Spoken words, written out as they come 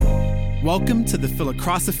Welcome to the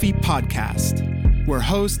Philocrosophy Podcast, where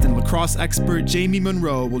host and lacrosse expert Jamie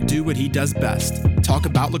Monroe will do what he does best, talk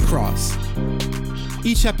about lacrosse.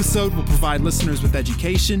 Each episode will provide listeners with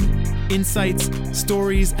education, insights,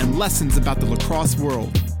 stories, and lessons about the lacrosse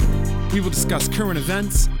world. We will discuss current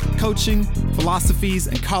events, coaching, philosophies,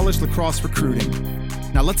 and college lacrosse recruiting.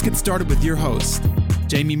 Now let's get started with your host,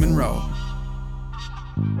 Jamie Monroe.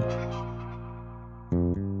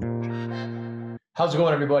 How's it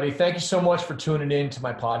going, everybody? Thank you so much for tuning in to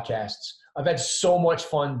my podcasts. I've had so much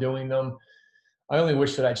fun doing them. I only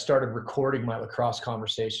wish that I'd started recording my lacrosse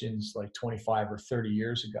conversations like 25 or 30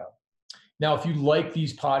 years ago. Now, if you like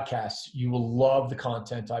these podcasts, you will love the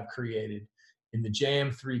content I've created in the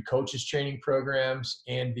JM3 coaches training programs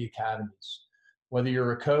and the academies. Whether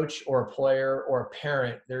you're a coach or a player or a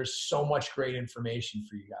parent, there's so much great information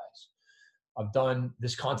for you guys. I've done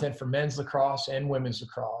this content for men's lacrosse and women's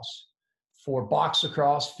lacrosse, for box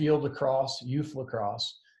lacrosse, field lacrosse, youth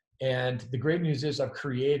lacrosse. And the great news is I've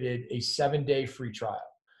created a 7-day free trial.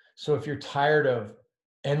 So if you're tired of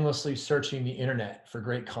endlessly searching the internet for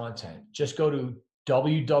great content, just go to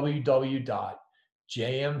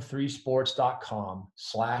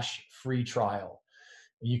www.jm3sports.com/free trial.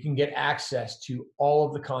 And you can get access to all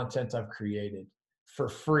of the content I've created for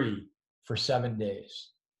free for 7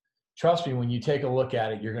 days. Trust me, when you take a look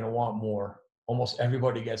at it, you're going to want more. Almost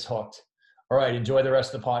everybody gets hooked. All right, enjoy the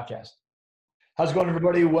rest of the podcast. How's it going,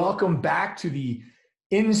 everybody? Welcome back to the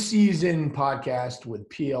in-season podcast with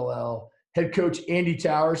PLL head coach Andy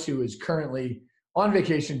Towers, who is currently on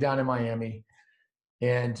vacation down in Miami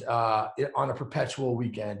and on a perpetual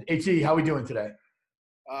weekend. AT, how are we doing today?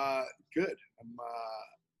 Good.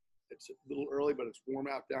 It's a little early, but it's warm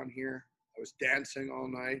out down here. I was dancing all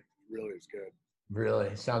night. Really, it was good.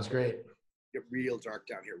 Really? Sounds great. Get real dark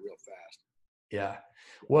down here real fast. Yeah.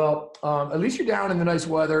 Well, at least you're down in the nice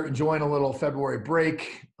weather, enjoying a little February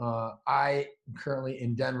break. I am currently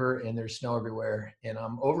in Denver, and there's snow everywhere, and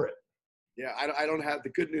I'm over it. Yeah, I don't have – the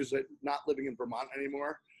good news that not living in Vermont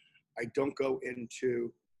anymore, I don't go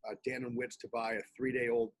into Dan and Witt's to buy a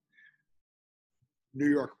 3-day-old New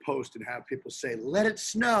York Post and have people say, let it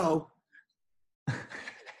snow.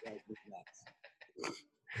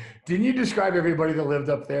 Didn't you describe everybody that lived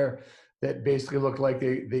up there that basically looked like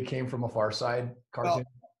they came from a Far Side cartoon? Well,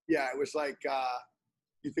 yeah, it was like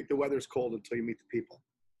you think the weather's cold until you meet the people.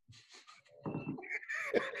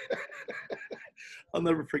 I'll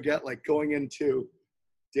never forget, like, going into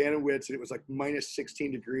Dan and Witt's, and it was like minus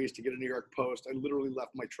 16 degrees to get a New York Post. I literally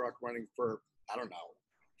left my truck running for,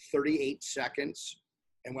 38 seconds.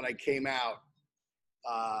 And when I came out,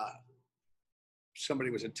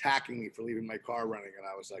 somebody was attacking me for leaving my car running, and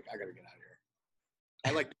I was like, I got to get out of here. I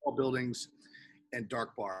like tall buildings and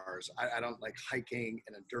dark bars. I don't like hiking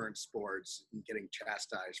and endurance sports and getting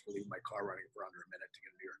chastised for leaving my car running for under a minute to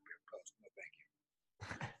get a New York Post. No, thank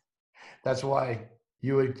you. That's why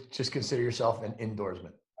you would just consider yourself an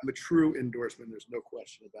indoorsman. I'm a true indoorsman. There's no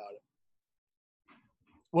question about it.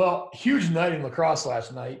 Well, huge night in lacrosse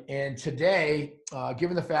last night. And today,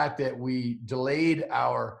 given the fact that we delayed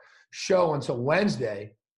our show until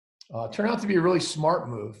Wednesday, turned out to be a really smart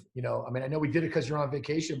move. I know we did it because you're on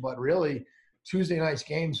vacation, but really Tuesday night's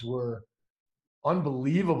games were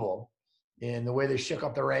unbelievable in the way they shook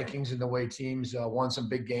up the rankings and the way teams won some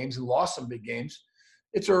big games and lost some big games.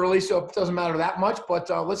 It's early, so it doesn't matter that much, but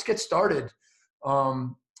let's get started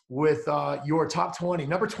with your top 20.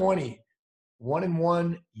 Number 20,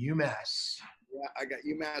 1-1 UMass. Yeah, I got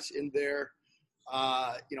UMass in there.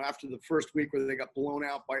 After the first week where they got blown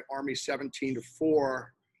out by Army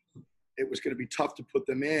 17-4, it was going to be tough to put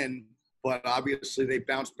them in, but obviously they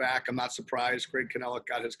bounced back. I'm not surprised. Greg Cannella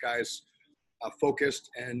got his guys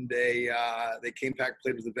focused, and they came back,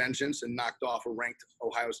 played with a vengeance, and knocked off a ranked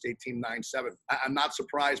Ohio State team 9-7. I'm not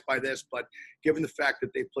surprised by this, but given the fact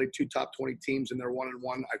that they played two top 20 teams and they're 1-1,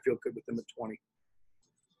 I feel good with them at 20.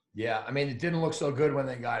 Yeah, it didn't look so good when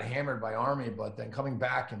they got hammered by Army, but then coming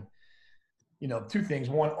back and, two things.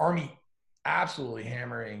 One, Army absolutely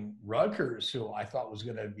hammering Rutgers, who I thought was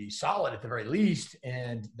going to be solid at the very least,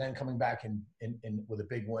 and then coming back in with a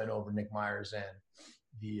big win over Nick Myers and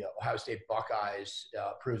the Ohio State Buckeyes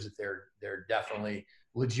proves that they're definitely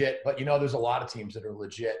legit. But there's a lot of teams that are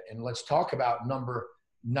legit, and let's talk about number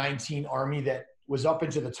 19 Army that was up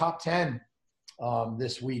into the top 10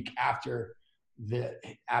 this week after their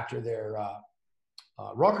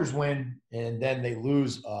Rutgers win, and then they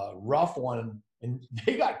lose a rough one. And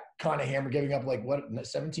they got kind of hammered, giving up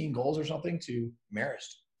 17 goals or something to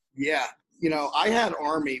Marist. Yeah. I had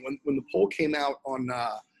Army when the poll came out on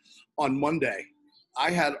Monday. I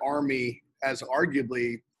had Army as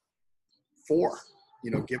arguably 4.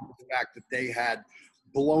 given the fact that they had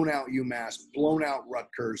blown out UMass, blown out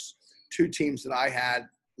Rutgers, two teams that I had,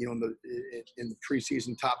 in the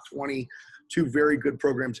preseason top 20, two very good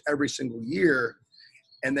programs every single year.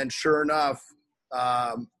 And then sure enough,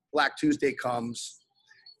 Black Tuesday comes,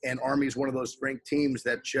 and Army is one of those ranked teams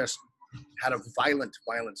that just had a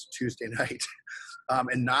violence Tuesday night,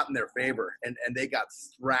 and not in their favor. And they got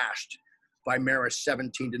thrashed by Marist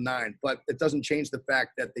 17-9. But it doesn't change the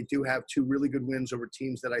fact that they do have two really good wins over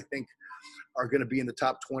teams that I think are going to be in the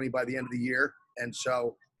top 20 by the end of the year. And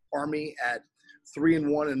so Army at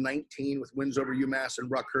 3-1-19 with wins over UMass and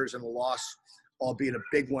Rutgers, and a loss, albeit a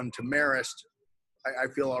big one, to Marist. I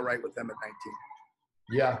feel all right with them at 19.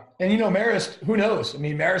 Yeah. And, Marist, who knows? I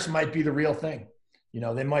mean, Marist might be the real thing.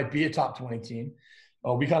 They might be a top 20 team.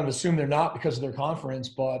 We kind of assume they're not because of their conference,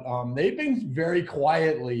 but they've been very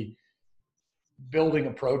quietly building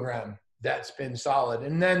a program that's been solid.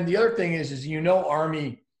 And then the other thing is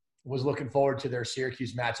Army was looking forward to their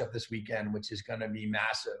Syracuse matchup this weekend, which is going to be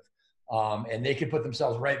massive. And they could put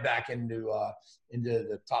themselves right back into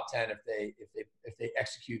the top 10 if they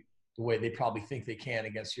execute the way they probably think they can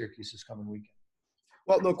against Syracuse this coming weekend.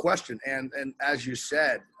 Well, no question. And as you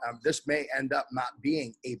said, this may end up not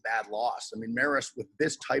being a bad loss. I mean, Marist, with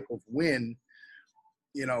this type of win,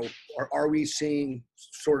 are we seeing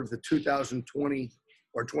sort of the 2020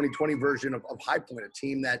 or 2020 version of High Point, a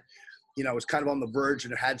team that, was kind of on the verge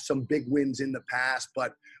and had some big wins in the past,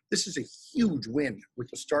 but this is a huge win with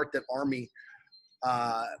the start that Army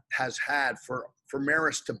has had for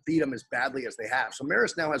Marist to beat them as badly as they have. So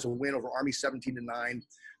Marist now has a win over Army 17-9.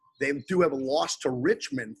 They do have a loss to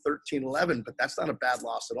Richmond 13-11, but that's not a bad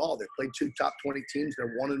loss at all. They played two top 20 teams.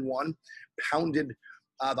 They're 1-1, pounded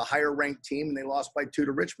the higher ranked team, and they lost by 2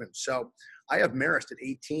 to Richmond. So I have Marist at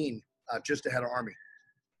 18, just ahead of Army.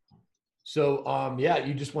 So,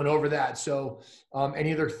 you just went over that. So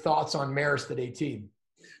any other thoughts on Marist at 18?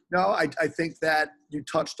 No, I think that you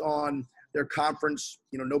touched on their conference.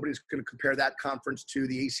 Nobody's going to compare that conference to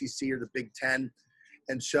the ACC or the Big Ten.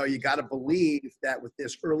 And so you got to believe that with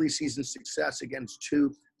this early season success against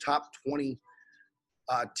two top 20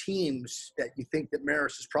 teams, that you think that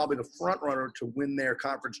Marist is probably the front runner to win their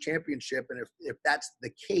conference championship. And if that's the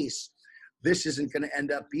case, this isn't going to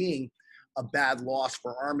end up being a bad loss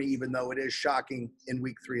for Army, even though it is shocking in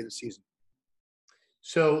week 3 of the season.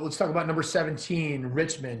 So let's talk about number 17,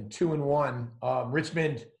 Richmond, 2-1.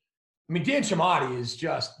 Richmond, Dan Chamati is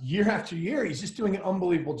just year after year, he's just doing an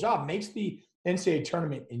unbelievable job. Makes the NCAA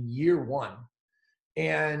tournament in year 1.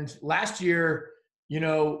 And last year,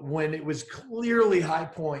 when it was clearly High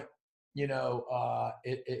Point,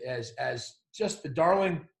 as just the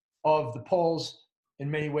darling of the polls in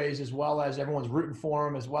many ways, as well as everyone's rooting for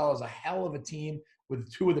him, as well as a hell of a team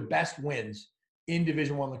with 2 of the best wins in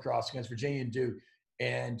Division I lacrosse against Virginia and Duke.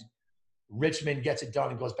 And Richmond gets it done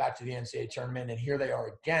and goes back to the NCAA tournament. And here they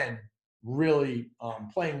are again, really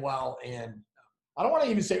playing well. And I don't want to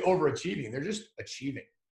even say overachieving. They're just achieving.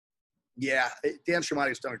 Yeah, Dan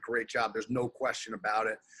Chamati's done a great job. There's no question about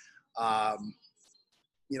it.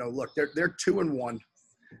 Look, they're 2-1.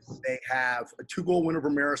 They have a 2-goal win over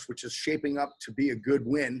Marist, which is shaping up to be a good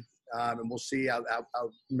win. And we'll see how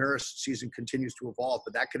Marist's season continues to evolve.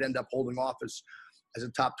 But that could end up holding off as a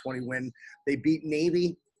top 20 win. They beat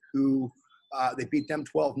Navy, who they beat them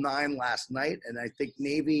 12-9 last night. And I think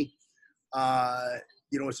Navy,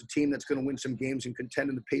 is a team that's going to win some games and contend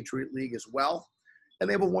in the Patriot League as well. And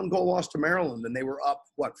they have a 1-goal loss to Maryland. And they were up,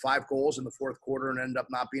 5 goals in the fourth quarter and ended up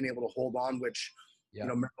not being able to hold on, which –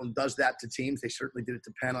 Maryland does that to teams. They certainly did it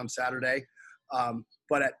to Penn on Saturday.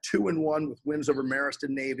 But at 2-1 with wins over Marist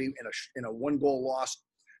and Navy and a 1-goal loss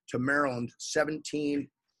to Maryland, 17,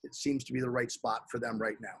 it seems to be the right spot for them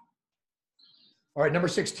right now. All right, number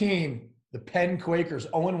 16, the Penn Quakers,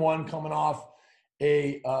 0-1, coming off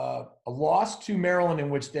a loss to Maryland in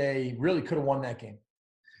which they really could have won that game.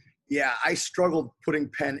 Yeah, I struggled putting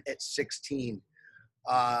Penn at 16.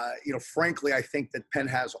 Frankly, I think that Penn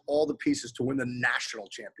has all the pieces to win the national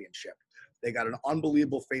championship. They got an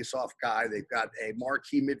unbelievable face-off guy. They've got a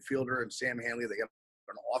marquee midfielder in Sam Hanley. They got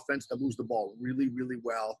an offense that moves the ball really, really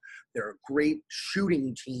well. They're a great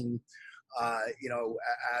shooting team,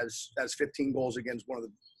 as 15 goals against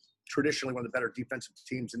traditionally one of the better defensive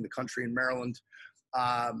teams in the country in Maryland.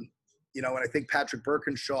 And I think Patrick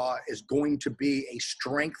Birkinshaw is going to be a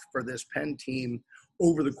strength for this Penn team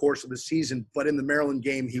over the course of the season, but in the Maryland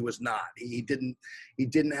game, he was not. He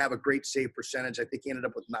didn't have a great save percentage. I think he ended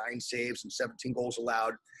up with 9 saves and 17 goals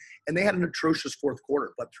allowed. And they had an atrocious fourth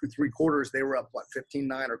quarter, but through 3 quarters, they were up,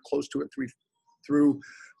 15-9 or close to it through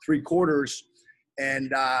 3 quarters.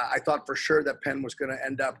 And I thought for sure that Penn was going to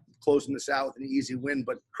end up closing this out with an easy win.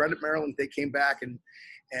 But credit Maryland, they came back and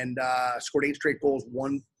scored 8 straight goals,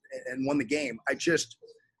 won the game. I just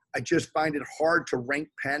find it hard to rank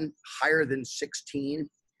Penn higher than 16,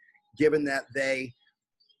 given that they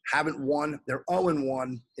haven't won. They're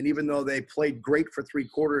 0-1, and even though they played great for 3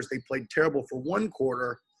 quarters, they played terrible for 1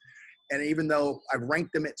 quarter. And even though I've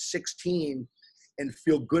ranked them at 16 and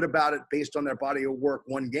feel good about it based on their body of work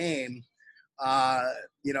 1 game,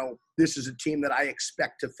 this is a team that I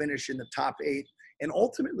expect to finish in the top 8 and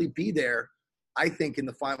ultimately be there, I think, in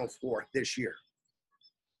the Final Four this year.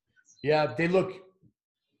 Yeah, they look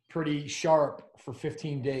pretty sharp for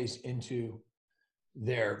 15 days into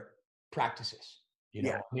their practices.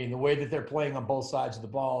 Yeah. I mean, the way that they're playing on both sides of the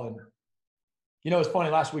ball. And, it's funny,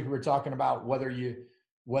 last week we were talking about whether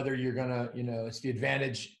you're going to, it's the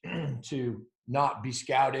advantage to not be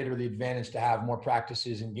scouted or the advantage to have more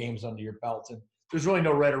practices and games under your belt. And there's really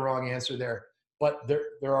no right or wrong answer there. But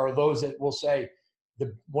there are those that will say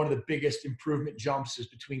one of the biggest improvement jumps is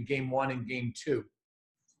between game 1 and game 2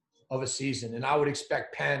 of a season. And I would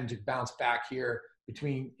expect Penn to bounce back here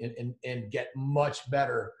and get much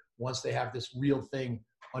better once they have this real thing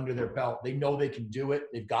under their belt. They know they can do it.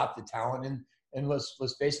 They've got the talent, and let's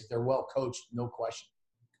face it, they're well coached, no question.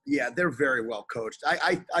 Yeah, they're very well coached.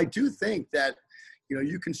 I do think that,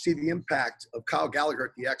 you can see the impact of Kyle Gallagher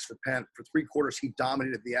at the X for Penn. For 3 quarters, he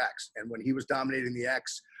dominated the X. And when he was dominating the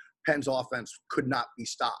X, Penn's offense could not be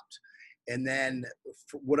stopped. And then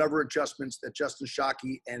for whatever adjustments that Justin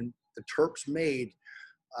Shockey and the Terps made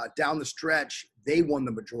down the stretch, they won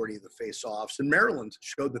the majority of the faceoffs. And Maryland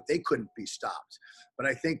showed that they couldn't be stopped. But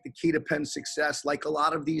I think the key to Penn's success, like a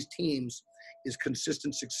lot of these teams, is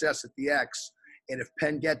consistent success at the X. And if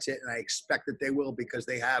Penn gets it, and I expect that they will because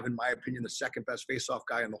they have, in my opinion, the second best faceoff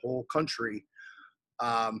guy in the whole country,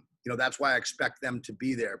 that's why I expect them to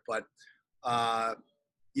be there. But,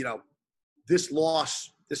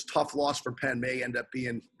 this tough loss for Penn may end up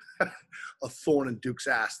being a thorn in Duke's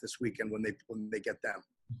ass this weekend when they get them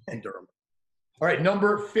in Durham. All right,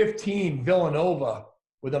 number 15, Villanova,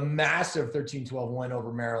 with a massive 13-12 win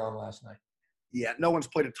over Maryland last night. Yeah, no one's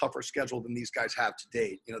played a tougher schedule than these guys have to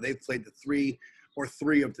date. They've played the three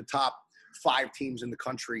of the top 5 teams in the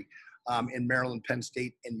country in Maryland, Penn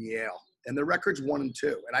State, and Yale. And their record's 1-2.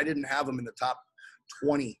 And I didn't have them in the top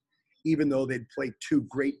 20, even though they'd played 2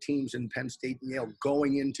 great teams in Penn State and Yale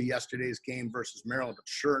going into yesterday's game versus Maryland. But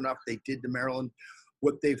sure enough, they did to Maryland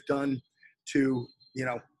what they've done to,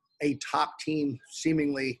 a top team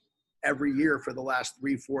seemingly every year for the last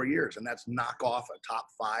 3-4 years. And that's knock off a top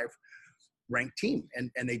 5 ranked team.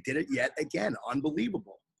 And they did it yet again.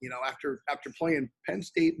 Unbelievable. After playing Penn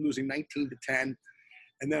State and losing 19-10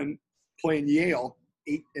 and then playing Yale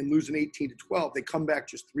and losing 18-12, they come back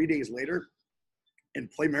just 3 days later and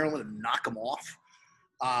play Maryland and knock them off.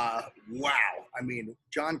 Wow. I mean,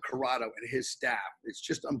 John Corrado and his staff, it's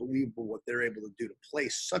just unbelievable what they're able to do to play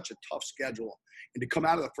such a tough schedule. And to come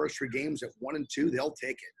out of the first 3 games at 1-2, they'll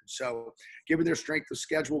take it. So given their strength of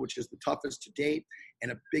schedule, which is the toughest to date,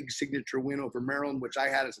 and a big signature win over Maryland, which I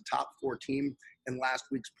had as a top 4 team in last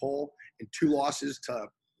week's poll, and 2 losses to,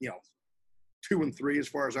 2 and 3 as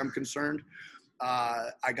far as I'm concerned,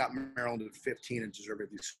 I got Maryland at 15 and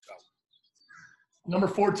deservedly so. Number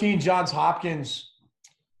 14, Johns Hopkins,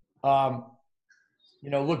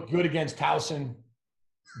 looked good against Towson,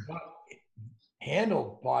 but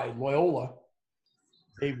handled by Loyola.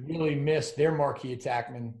 They really missed their marquee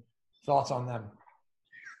attackman. Thoughts on them?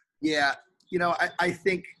 Yeah, I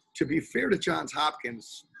think, to be fair to Johns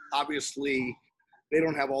Hopkins, obviously they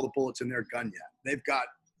don't have all the bullets in their gun yet. They've got,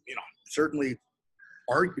 certainly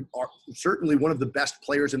one of the best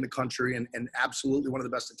players in the country and absolutely one of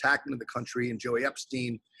the best attackmen in the country in Joey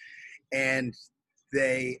Epstein. And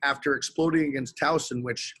they, after exploding against Towson,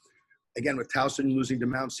 which, again, with Towson losing to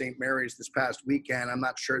Mount St. Mary's this past weekend, I'm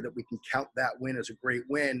not sure that we can count that win as a great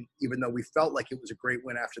win, even though we felt like it was a great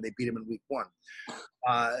win after they beat him in week 1.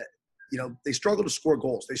 They struggle to score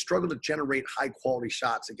goals. They struggle to generate high-quality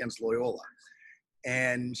shots against Loyola.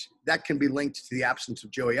 And that can be linked to the absence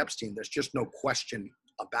of Joey Epstein. There's just no question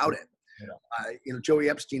about it. Yeah. Joey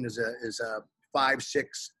Epstein is a 5-6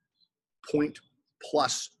 point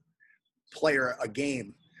plus player a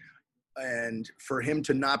game. And for him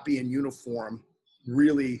to not be in uniform,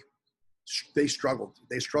 really, they struggled.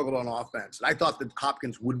 They struggled on offense. And I thought that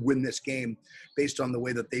Hopkins would win this game based on the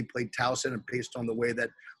way that they played Towson and based on the way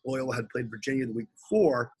that Loyola had played Virginia the week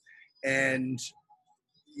before. And,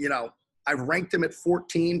 I've ranked them at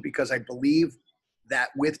 14 because I believe that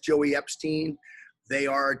with Joey Epstein, they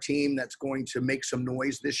are a team that's going to make some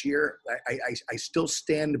noise this year. I still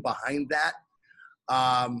stand behind that.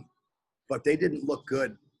 But they didn't look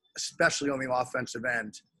good especially on the offensive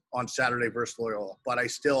end on Saturday versus Loyola. But I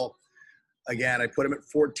still, again, I put them at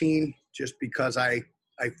 14 just because I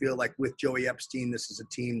feel like with Joey Epstein, this is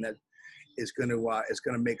a team that is going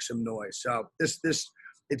to make some noise. So this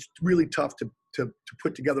it's really tough to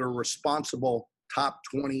put together a responsible top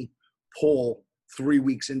 20 poll 3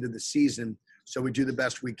 weeks into the season. So we do the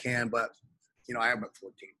best we can, but I am at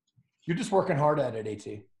 14. You're just working hard at it, AT.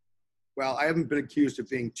 Well, I haven't been accused of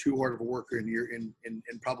being too hard of a worker in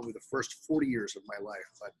probably the first 40 years of my life,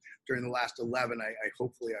 but during the last 11, I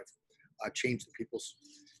hopefully I've changed the people's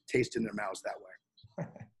taste in their mouths that way.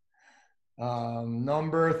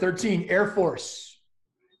 Number 13, Air Force.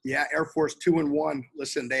 Yeah, Air Force 2-1.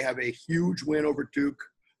 Listen, they have a huge win over Duke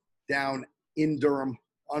down in Durham.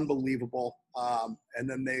 Unbelievable. And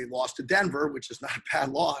then they lost to Denver, which is not a bad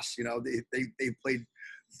loss. They played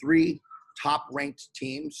 3 top-ranked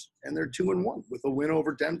teams, and they're 2-1 with a win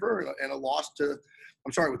over Denver and a loss to –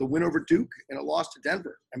 with a win over Duke and a loss to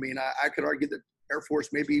Denver. I mean, I could argue that Air Force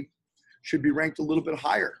maybe should be ranked a little bit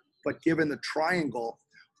higher, but given the triangle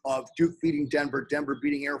of Duke beating Denver, Denver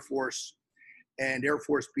beating Air Force, and Air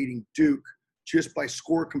Force beating Duke, just by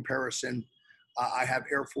score comparison, I have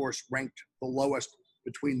Air Force ranked the lowest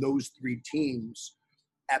between those 3 teams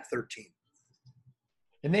at 13.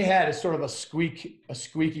 And they had a sort of a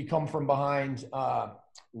squeaky come from behind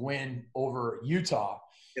win over Utah.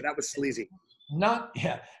 Yeah, that was sleazy. Not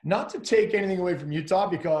to take anything away from Utah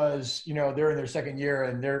because, they're in their second year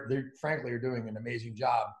and they're frankly are doing an amazing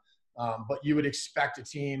job. But you would expect a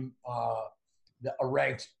team a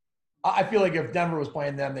ranked. I feel like if Denver was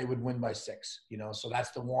playing them, they would win by 6. So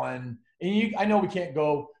that's the one. And I know we can't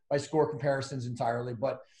go by score comparisons entirely,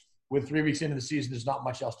 but with 3 weeks into the season, there's not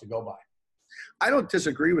much else to go by. I don't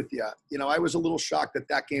disagree with you. I was a little shocked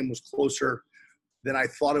that game was closer than I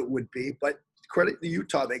thought it would be. But credit to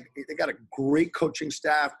Utah. They got a great coaching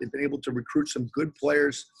staff. They've been able to recruit some good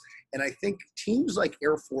players. And I think teams like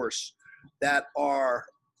Air Force that are,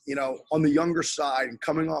 on the younger side and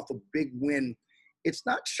coming off a big win, it's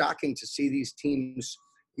not shocking to see these teams,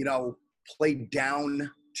 play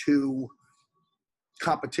down to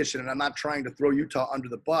competition. And I'm not trying to throw Utah under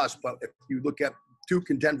the bus, but if you look at Duke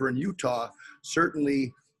and Denver and Utah,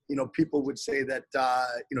 certainly, people would say that,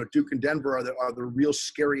 Duke and Denver are the real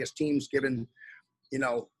scariest teams given,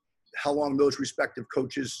 how long those respective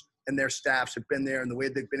coaches and their staffs have been there and the way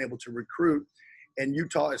they've been able to recruit. And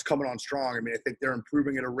Utah is coming on strong. I mean, I think they're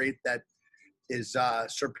improving at a rate that is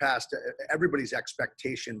surpassed everybody's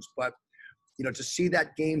expectations. But, to see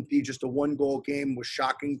that game be just a 1-goal game was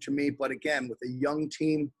shocking to me. But again, with a young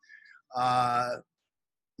team,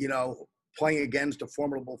 playing against a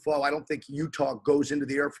formidable foe, I don't think Utah goes into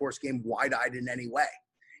the Air Force game wide-eyed in any way.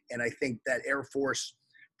 And I think that Air Force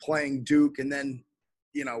playing Duke and then,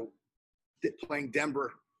 playing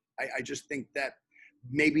Denver, I just think that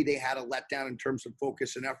maybe they had a letdown in terms of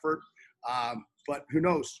focus and effort. But who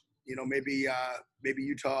knows? Maybe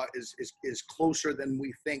Utah is closer than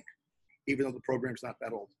we think, even though the program's not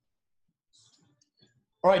that old.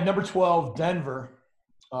 All right, number 12, Denver.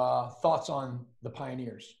 Thoughts on the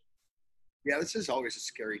Pioneers? Yeah, this is always a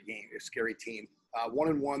scary game, a scary team.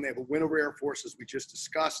 1-1, they have a win over Air Force, as we just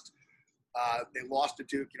discussed. They lost to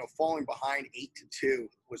Duke. Falling behind 8-2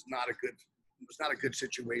 was not a good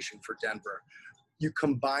situation for Denver. You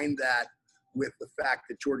combine that with the fact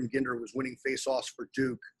that Jordan Ginder was winning faceoffs for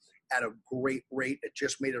Duke at a great rate. It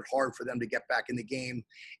just made it hard for them to get back in the game.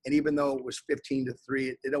 And even though it was 15-3,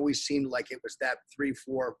 it always seemed like it was that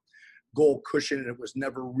 3-4 goal cushion, and it was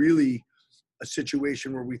never really a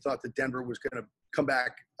situation where we thought that Denver was going to come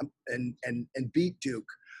back and beat Duke.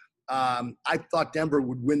 I thought Denver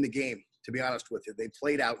would win the game, to be honest with you. They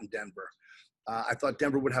played out in Denver. I thought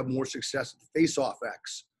Denver would have more success at the faceoff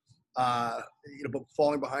X. But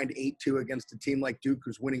falling behind 8-2 against a team like Duke,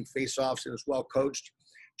 who's winning faceoffs and is well coached,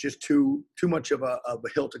 just too much of a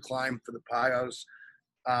hill to climb for the Pios.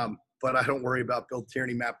 But I don't worry about Bill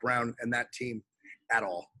Tierney, Matt Brown, and that team at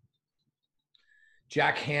all.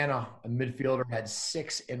 Jack Hanna, a midfielder, had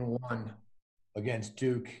 6-1 against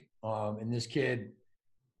Duke. And this kid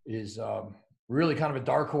is really kind of a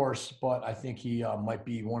dark horse, but I think he might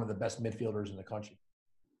be one of the best midfielders in the country.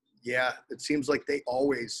 Yeah, it seems like they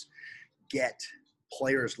always get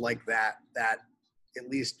players like that at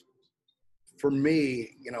least for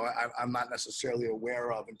me, I'm not necessarily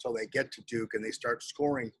aware of until they get to Duke and they start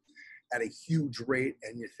scoring at a huge rate.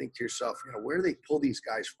 And you think to yourself, where do they pull these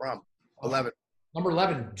guys from? 11. Number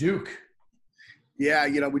 11, Duke. Yeah,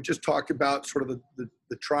 we just talked about sort of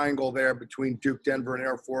the triangle there between Duke, Denver, and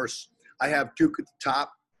Air Force. I have Duke at the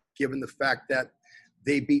top, given the fact that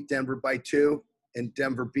they beat Denver by 2 and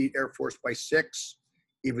Denver beat Air Force by 6.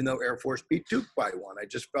 even though Air Force beat Duke by 1. I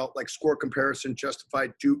just felt like score comparison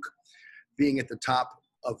justified Duke being at the top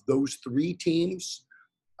of those 3 teams.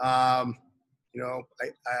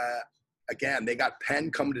 Again, they got Penn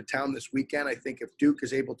coming to town this weekend. I think if Duke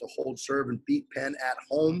is able to hold serve and beat Penn at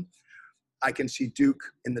home, I can see Duke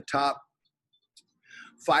in the top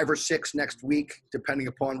 5 or 6 next week, depending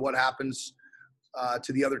upon what happens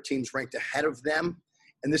to the other teams ranked ahead of them.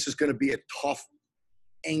 And this is going to be a tough,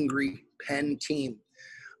 angry Penn team.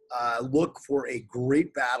 Look for a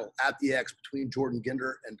great battle at the X between Jordan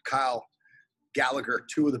Ginder and Kyle Gallagher,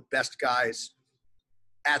 2 of the best guys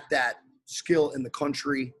at that skill in the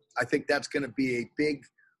country. I think that's going to be a big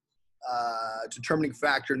determining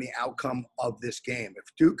factor in the outcome of this game. If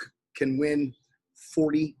Duke can win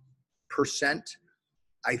 40%,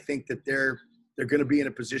 I think that they're going to be in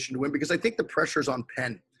a position to win, because I think the pressure's on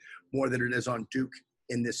Penn more than it is on Duke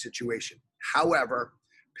in this situation. However,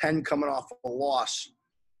 Penn coming off a loss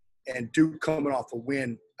and Duke coming off a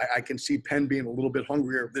win, I can see Penn being a little bit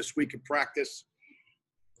hungrier this week in practice.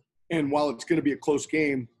 And while it's going to be a close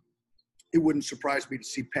game, it wouldn't surprise me to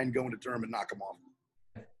see Penn go into Durham and knock them off.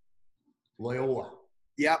 Loyola.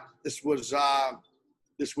 Yep, this was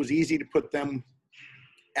easy to put them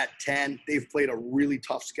at 10. They've played a really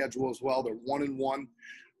tough schedule as well. They're 1-1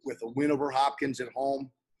 with a win over Hopkins at home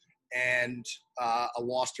and a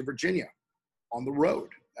loss to Virginia on the road.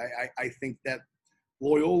 I think that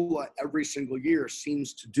Loyola every single year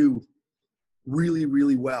seems to do really,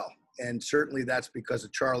 really well. And certainly that's because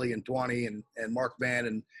of Charlie and Dwani and Mark Van,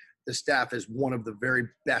 and the staff is one of the very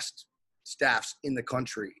best staffs in the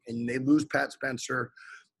country. And they lose Pat Spencer.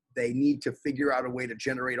 They need to figure out a way to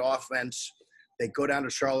generate offense. They go down to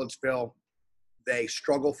Charlottesville. They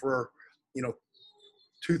struggle for,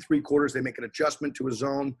 2-3 quarters. They make an adjustment to a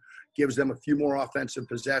zone, gives them a few more offensive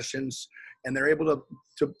possessions, and they're able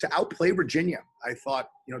to outplay Virginia. I thought,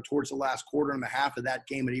 towards the last quarter and a half of that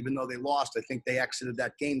game, and even though they lost, I think they exited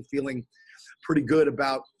that game feeling pretty good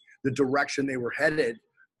about the direction they were headed.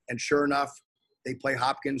 And sure enough, they play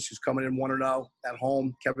Hopkins, who's coming in 1-0 at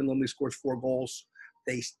home. Kevin Lindley scores 4 goals.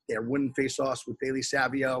 They're winning faceoffs with Bailey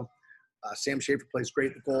Savio. Sam Schaefer plays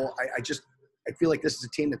great at the goal. I feel like this is a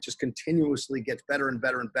team that just continuously gets better and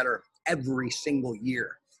better and better every single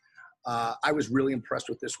year. I was really impressed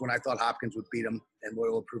with this one. I thought Hopkins would beat them, and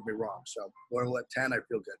Loyola proved me wrong. So Loyola at 10, I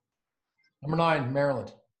feel good. Number 9,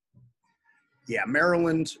 Maryland. Yeah,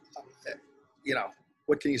 Maryland,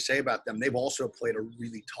 what can you say about them? They've also played a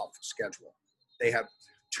really tough schedule. They have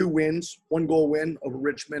 2 wins, 1-goal win over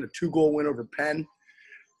Richmond, a 2-goal win over Penn.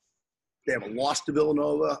 They have a loss to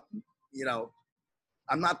Villanova.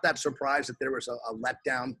 I'm not that surprised that there was a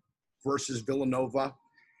letdown versus Villanova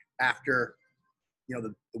after,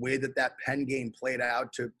 the way that Penn game played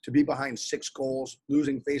out, to be behind 6 goals,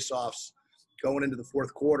 losing faceoffs, going into the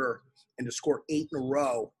 4th quarter, and to score 8 in a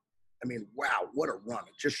row. I mean, wow, what a run.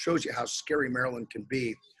 It just shows you how scary Maryland can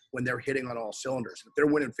be when they're hitting on all cylinders. If they're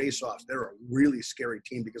winning faceoffs, they're a really scary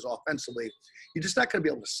team, because offensively, you're just not going to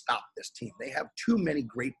be able to stop this team. They have too many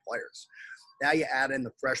great players. Now you add in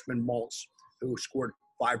the freshman Maltz, who scored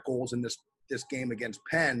 5 goals in this game against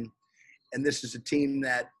Penn, and this is a team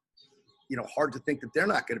that, hard to think that they're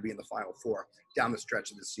not going to be in the Final Four down the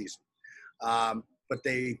stretch of the season. But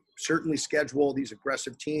they certainly schedule these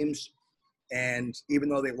aggressive teams, and even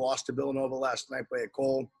though they lost to Villanova last night by a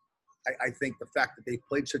goal, I think the fact that they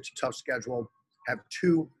played such a tough schedule, have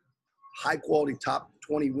 2 high-quality top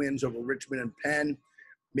 20 wins over Richmond and Penn,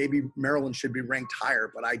 maybe Maryland should be ranked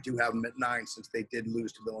higher, but I do have them at 9 since they did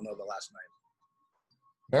lose to Villanova last night.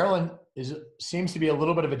 Maryland seems to be a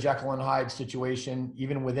little bit of a Jekyll and Hyde situation,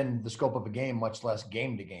 even within the scope of a game, much less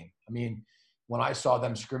game to game. I mean, when I saw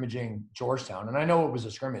them scrimmaging Georgetown, and I know it was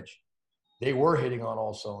a scrimmage, they were hitting on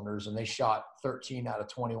all cylinders, and they shot 13 out of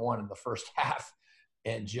 21 in the first half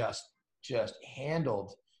and just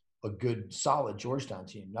handled a good, solid Georgetown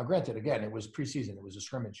team. Now, granted, again, it was preseason. It was a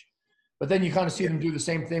scrimmage. But then you kind of see them do the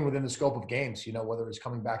same thing within the scope of games, whether it's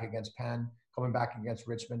coming back against Penn, coming back against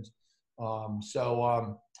Richmond.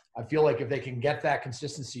 I feel like if they can get that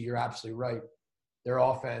consistency, you're absolutely right. Their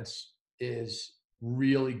offense is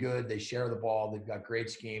really good. They share the ball. They've got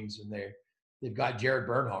great schemes, and they've got Jared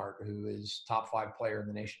Bernhardt, who is top 5 player in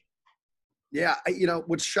the nation. Yeah,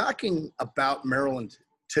 what's shocking about Maryland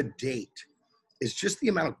to date is just the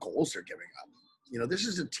amount of goals they're giving up. This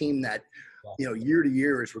is a team that, year to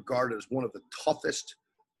year is regarded as one of the toughest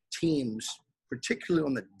teams, particularly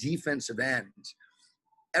on the defensive end,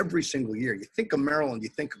 every single year. You think of Maryland, you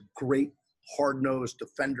think of great, hard-nosed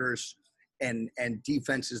defenders and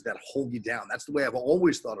defenses that hold you down. That's the way I've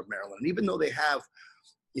always thought of Maryland. And even though they have,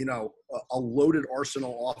 a loaded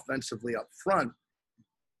arsenal offensively up front,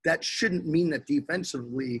 that shouldn't mean that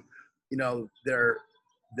defensively, they're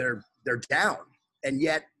down. And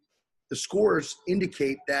yet the scores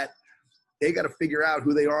indicate that they got to figure out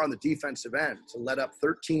who they are on the defensive end. To let up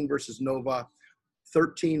 13 versus Nova,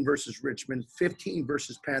 13 versus Richmond, 15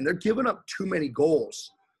 versus Penn. They're giving up too many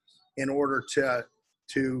goals in order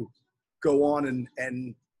to go on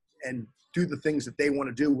and do the things that they want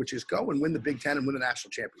to do, which is go and win the Big Ten and win the national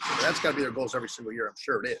championship. That's got to be their goals every single year. I'm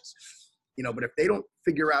sure it is. But if they don't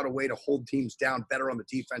figure out a way to hold teams down better on the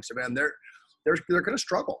defensive end, they're going to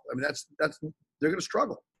struggle. I mean, they're going to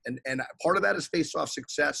struggle. And part of that is face-off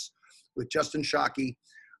success with Justin Shockey.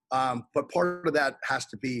 But part of that has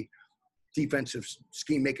to be defensive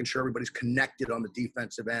scheme, making sure everybody's connected on the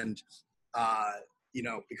defensive end,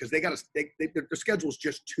 because their schedule is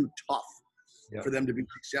just too tough for them to be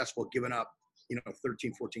successful, giving up,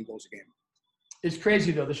 13, 14 goals a game. It's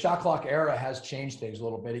crazy, though. The shot clock era has changed things a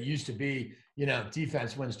little bit. It used to be,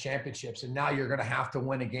 defense wins championships, and now you're going to have to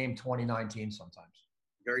win a game 2019 sometimes.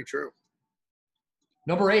 Very true.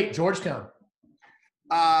 Number 8, Georgetown.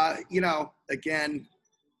 Again,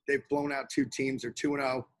 they've blown out 2 teams. They're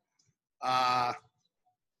 2-0. I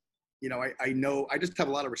know I just have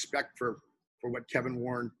a lot of respect for what Kevin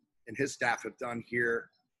Warren and his staff have done here.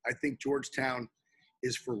 I think Georgetown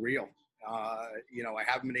is for real. I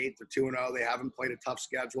have them at 8. They're 2-0. They haven't played a tough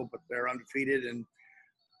schedule, but they're undefeated. And,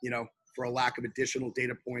 for a lack of additional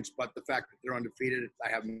data points, but the fact that they're undefeated, I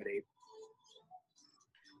have them at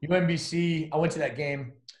 8. UMBC, I went to that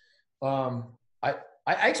game. I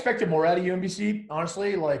expected more out of UMBC,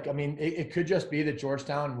 honestly. It could just be that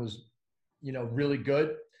Georgetown was, really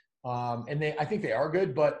good. I think they are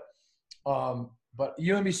good, but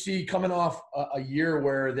UMBC coming off a year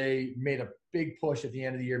where they made a big push at the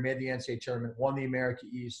end of the year, made the NCAA tournament, won the America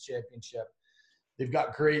East Championship. They've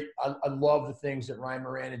got great – I love the things that Ryan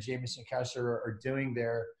Moran and Jamison Kessler are doing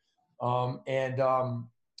there.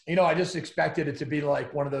 I just expected it to be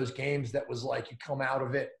like one of those games that was like you come out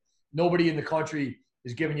of it. Nobody in the country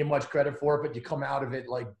is giving you much credit for it, but you come out of it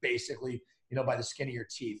like basically, by the skin of your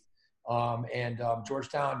teeth.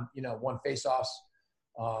 Georgetown, won faceoffs.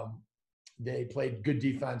 They played good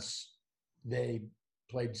defense. They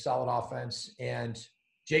played solid offense. And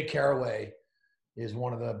Jake Caraway is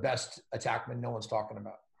one of the best attackmen no one's talking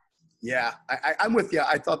about. Yeah, I'm with you.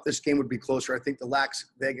 I thought this game would be closer. I think the Las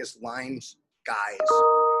Vegas Lines guys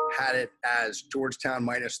had it as Georgetown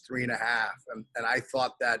minus 3.5. And I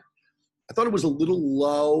thought it was a little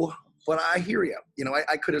low, but I hear you.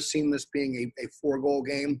 I could have seen this being a 4-goal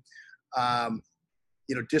game.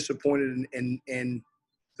 Disappointed in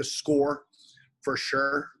the score for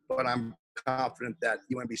sure, but I'm confident that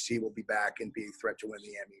UMBC will be back and be a threat to win the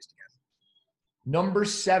East again. Number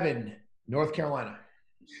 7, North Carolina.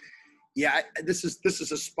 Yeah, this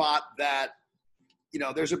is a spot that,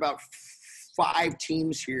 there's about 5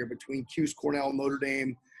 teams here between Cuse, Cornell, Notre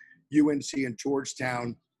Dame, UNC, and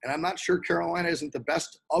Georgetown. And I'm not sure Carolina isn't the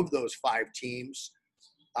best of those 5 teams.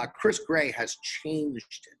 Chris Gray has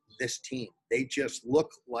changed this team. They just look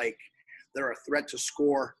like they're a threat to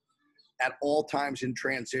score at all times in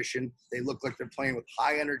transition. They look like they're playing with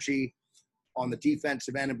high energy on the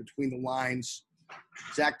defensive end and between the lines.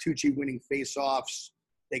 Zach Tucci winning faceoffs.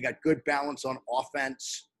 They got good balance on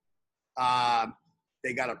offense.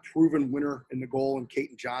 They got a proven winner in the goal in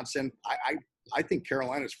Caton Johnson. I think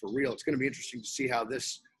Carolina's for real. It's going to be interesting to see how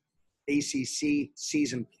this ACC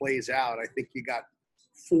season plays out. I think you got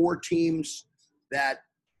 4 teams that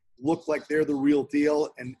look like they're the real deal,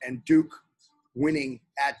 and Duke winning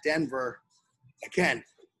at Denver. Again,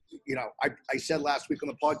 I said last week on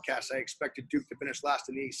the podcast I expected Duke to finish last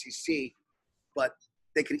in the ACC, but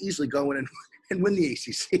they could easily go in and win the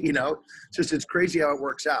ACC, It's crazy how it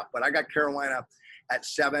works out. But I got Carolina at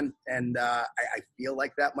 7, and I feel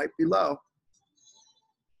like that might be low.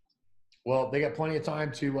 Well, they got plenty of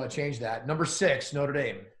time to change that. Number 6, Notre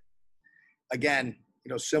Dame. Again,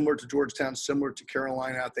 similar to Georgetown, similar to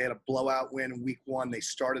Carolina. They had a blowout win in week 1. They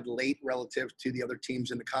started late relative to the other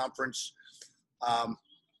teams in the conference.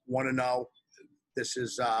 1-0. This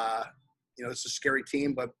is, it's a scary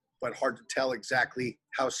team, but hard to tell exactly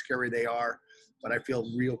how scary they are. But I feel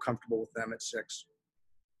real comfortable with them at 6.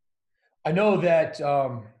 I know that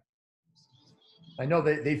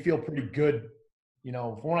they feel pretty good.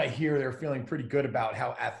 From what I hear, they're feeling pretty good about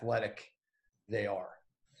how athletic they are.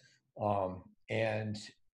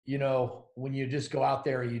 When you just go out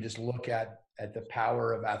there and you just look at the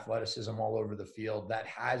power of athleticism all over the field, that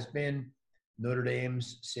has been Notre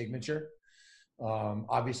Dame's signature.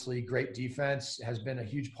 Obviously, great defense has been a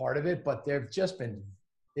huge part of it, but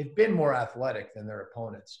they've been more athletic than their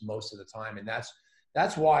opponents most of the time. And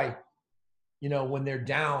that's why when they're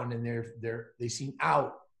down and they seem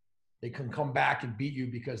out, they can come back and beat you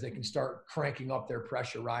because they can start cranking up their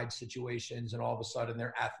pressure ride situations, and all of a sudden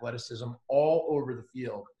their athleticism all over the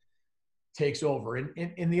field takes over.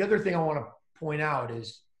 And the other thing I want to point out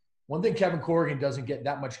is one thing Kevin Corrigan doesn't get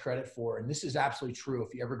that much credit for, and this is absolutely true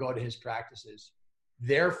if you ever go to his practices,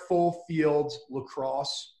 their full field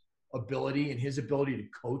lacrosse ability and his ability to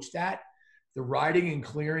coach that, the riding and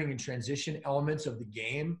clearing and transition elements of the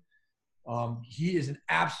game, he is an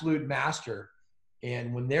absolute master.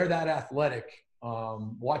 And when they're that athletic,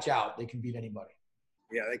 watch out. They can beat anybody.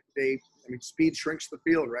 Yeah, speed shrinks the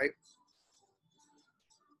field, right?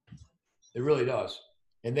 It really does.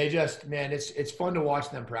 And they just, man, it's fun to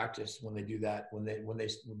watch them practice when they do that. When they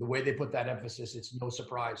the way they put that emphasis, it's no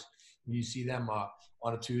surprise when you see them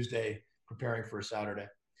on a Tuesday preparing for a Saturday.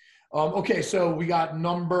 Okay, so we got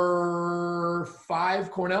number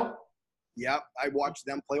 5, Cornell. Yeah, I watched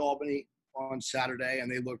them play Albany on Saturday, and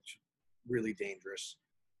they looked really dangerous.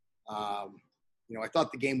 I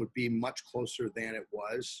thought the game would be much closer than it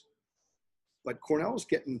was, but Cornell's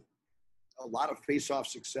getting a lot of face-off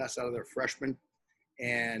success out of their freshmen,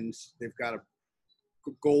 and they've got a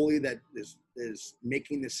goalie that is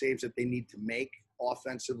making the saves that they need to make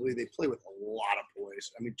offensively. They play with a lot of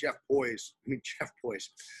poise.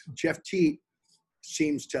 Jeff Teat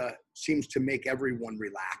seems to make everyone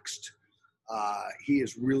relaxed. He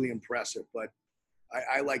is really impressive, but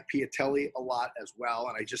I like Piatelli a lot as well,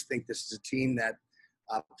 and I just think this is a team that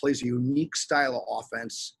plays a unique style of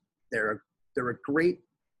offense. They're a great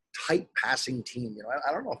tight passing team.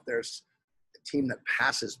 I don't know if there's a team that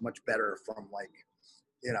passes much better from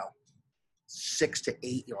 6 to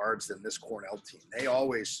 8 yards than this Cornell team.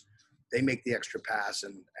 They make the extra pass,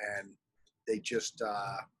 and they just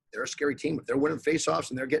they're a scary team. If they're winning faceoffs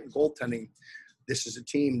and they're getting goaltending, this is a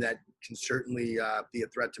team that can certainly be a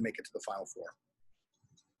threat to make it to the Final Four.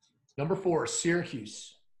 Number 4,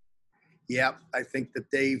 Syracuse. Yeah, I think that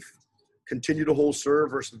they've continued to hold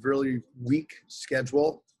serve versus a really weak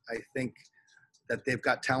schedule. I think that they've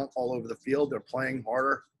got talent all over the field. They're playing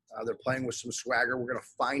harder. They're playing with some swagger. We're going to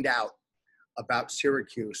find out about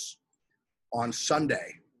Syracuse on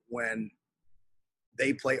Sunday when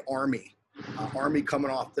they play Army. Army coming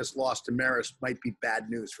off this loss to Marist might be bad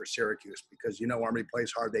news for Syracuse because, Army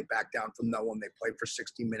plays hard. They back down from no one. They play for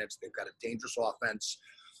 60 minutes. They've got a dangerous offense.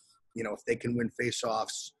 If they can win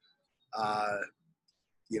faceoffs, I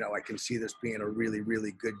can see this being a really,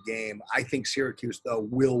 really good game. I think Syracuse, though,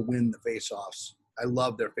 will win the faceoffs. I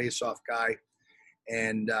love their faceoff guy,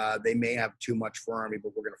 and they may have too much for Army,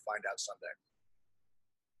 but we're going to find out Sunday.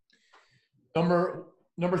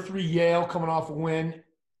 Number 3, Yale, coming off a win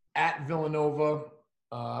at Villanova.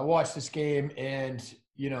 I watched this game, and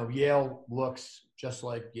Yale looks just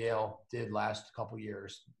like Yale did last couple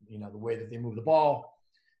years. The way that they move the ball.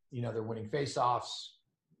 They're winning faceoffs.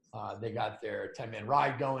 They got their 10-man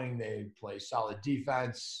ride going. They play solid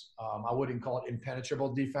defense. I wouldn't call it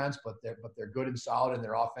impenetrable defense, but they're good and solid, and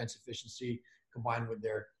their offense efficiency combined with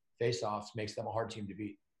their faceoffs makes them a hard team to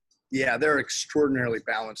beat. Yeah, they're extraordinarily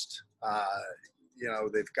balanced.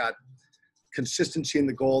 They've got consistency in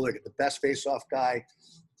the goal. They get the best faceoff guy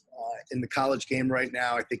in the college game right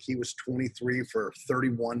now. I think he was 23 for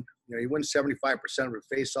 31. He wins 75% of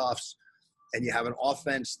his faceoffs. And you have an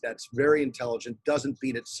offense that's very intelligent, doesn't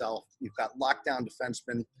beat itself. You've got lockdown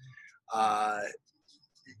defensemen.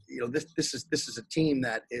 This is a team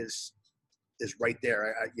that is right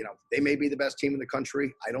there. They may be the best team in the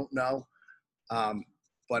country. I don't know,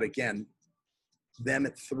 but again, them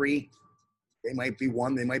at 3, they might be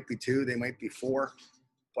 1, they might be 2, they might be 4,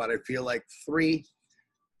 but I feel like 3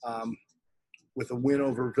 with a win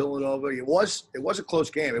over Villanova. It was a close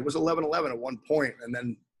game. It was 11-11 at one point, and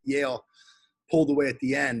then Yale pulled away at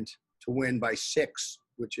the end to win by 6,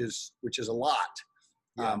 which is a lot.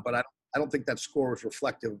 Yeah. But I don't think that score was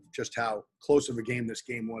reflective of just how close of a game this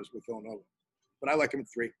game was with Villanova. But I like them at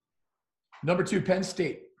 3. Number 2, Penn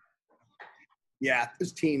State. Yeah,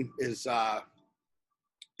 this team is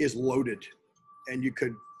loaded, and you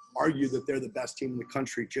could argue that they're the best team in the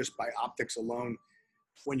country just by optics alone.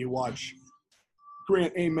 When you watch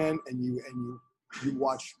Grant Amen and you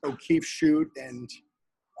watch O'Keefe shoot and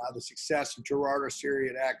the success of Gerard Osiri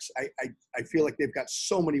at X, I feel like they've got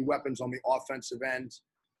so many weapons on the offensive end,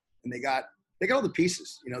 and they got all the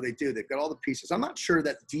pieces. They do. They've got all the pieces. I'm not sure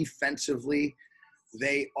that defensively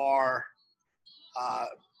they are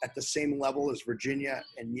at the same level as Virginia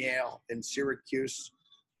and Yale and Syracuse,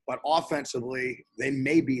 but offensively they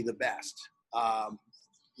may be the best.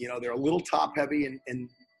 They're a little top heavy and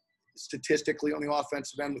statistically on the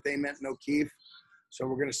offensive end with Ament and O'Keefe. So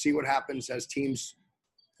we're going to see what happens as teams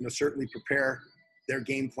certainly prepare their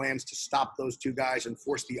game plans to stop those two guys and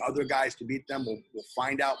force the other guys to beat them. We'll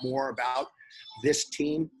find out more about this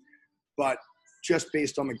team, but just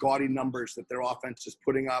based on the gaudy numbers that their offense is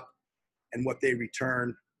putting up and what they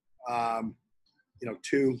return,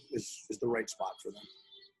 2 is the right spot for them.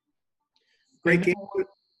 Great game.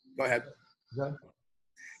 Go ahead.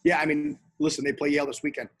 Yeah, I mean, listen, they play Yale this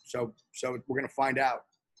weekend, so we're going to find out.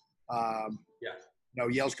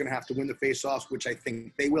 Yale's going to have to win the face-offs, which I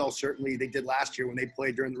think they will. Certainly, they did last year when they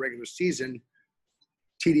played during the regular season.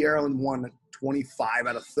 T.D. Ireland won 25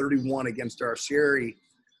 out of 31 against Arcieri,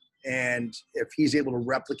 and if he's able to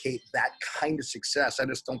replicate that kind of success, I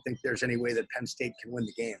just don't think there's any way that Penn State can win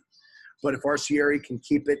the game. But if Arcieri can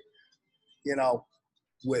keep it,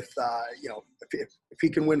 with if he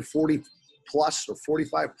can win 40 plus or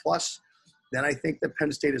 45 plus, then I think that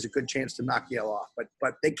Penn State has a good chance to knock Yale off.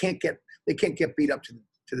 But they can't get beat up to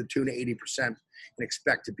the tune of 80% and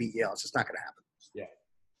expect to beat Yale. It's just not going to happen.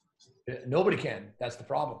 Yeah, nobody can. That's the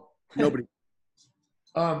problem. Nobody.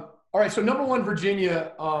 All right, so number one,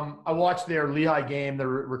 Virginia. I watched their Lehigh game, the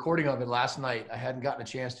recording of it last night. I hadn't gotten a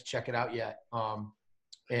chance to check it out yet.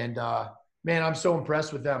 Man, I'm so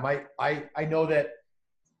impressed with them. I know that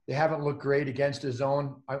they haven't looked great against a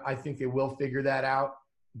zone. I think they will figure that out.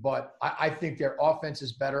 But I think their offense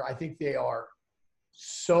is better. I think they are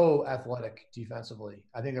so athletic defensively.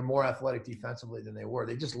 I think they're more athletic defensively than they were.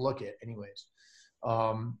 They just look it anyways.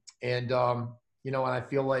 And I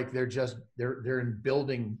feel like they're in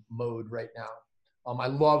building mode right now. I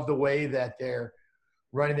love the way that they're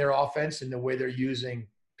running their offense and the way they're using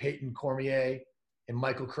Peyton Cormier and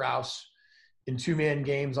Michael Krause in 2-man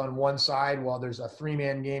games on one side while there's a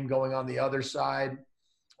 3-man game going on the other side.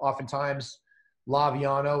 Oftentimes,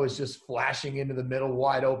 Laviano is just flashing into the middle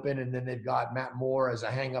wide open, and then they've got Matt Moore as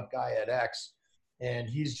a hang-up guy at X. And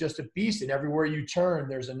he's just a beast, and everywhere you turn,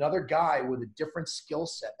 there's another guy with a different skill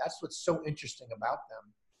set. That's what's so interesting about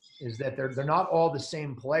them, is that they're not all the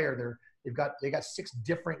same player. They got 6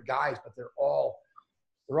 different guys, but they're all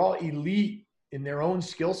elite in their own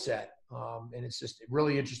skill set. And it's just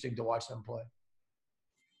really interesting to watch them play.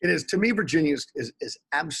 It is. To me, Virginia is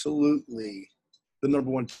absolutely the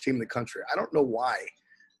number one team in the country. I don't know why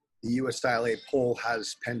the USILA poll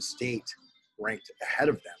has Penn State ranked ahead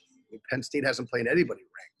of them. I mean, Penn State hasn't played anybody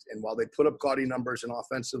ranked. And while they put up gaudy numbers and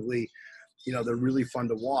offensively, they're really fun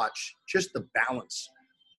to watch, just the balance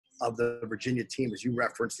of the Virginia team, as you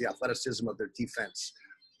referenced, the athleticism of their defense,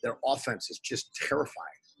 their offense is just terrifying.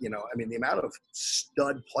 The amount of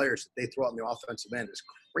stud players that they throw out in the offensive end is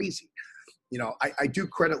crazy. I do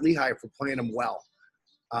credit Lehigh for playing them well.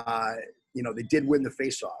 They did win the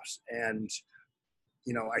faceoffs. And,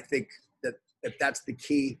 I think that that's the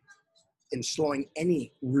key in slowing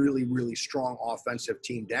any really, really strong offensive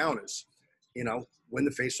team down is, win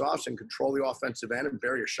the faceoffs and control the offensive end and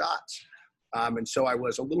bury your shots. And so I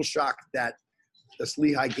was a little shocked that this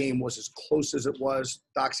Lehigh game was as close as it was.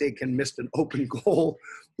 Dox Aitken missed an open goal,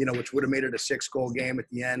 which would have made it a 6-goal game at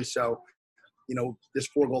the end. So, this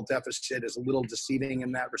 4-goal deficit is a little deceiving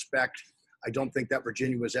in that respect. I don't think that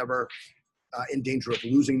Virginia was ever in danger of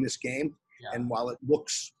losing this game. Yeah. And while it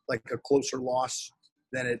looks like a closer loss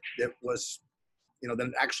than it was, than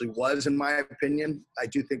it actually was, in my opinion, I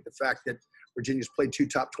do think the fact that Virginia's played 2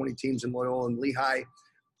 top 20 teams in Loyola and Lehigh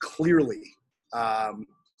clearly,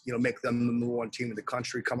 make them the number one team in the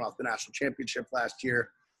country coming off the national championship last year.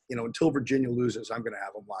 Until Virginia loses, I'm going to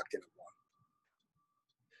have them locked in at 1.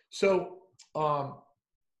 So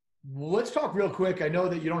let's talk real quick. I know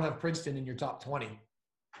that you don't have Princeton in your top 20.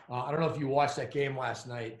 I don't know if you watched that game last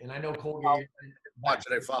night, and I know Colgate. Watch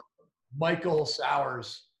it. I follow. Michael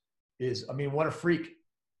Sowers what a freak.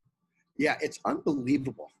 Yeah, it's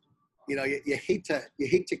unbelievable. You hate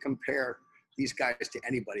to compare these guys to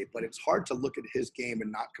anybody, but it's hard to look at his game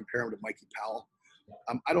and not compare him to Mikey Powell.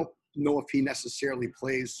 I don't know if he necessarily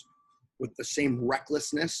plays with the same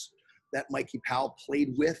recklessness that Mikey Powell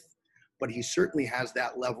played with, but he certainly has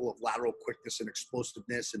that level of lateral quickness and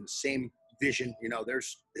explosiveness and the same vision.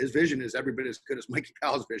 His vision is every bit as good as Mikey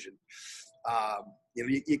Powell's vision.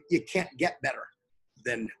 You can't get better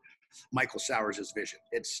than Michael Sowers' vision.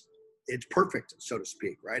 It's perfect, so to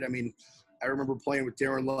speak, right? I remember playing with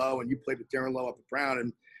Darren Lowe, and you played with Darren Lowe up at Brown,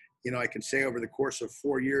 and I can say over the course of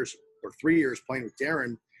 4 years or 3 years playing with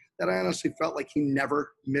Darren that I honestly felt like he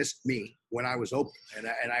never missed me when I was open.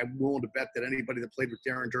 And I'm willing to bet that anybody that played with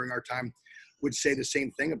Darren during our time would say the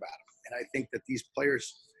same thing about him. And I think that these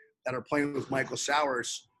players that are playing with Michael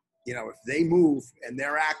Sowers, if they move and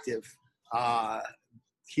they're active,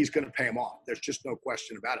 he's going to pay them off. There's just no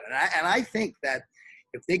question about it. And I think that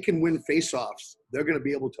if they can win faceoffs, they're going to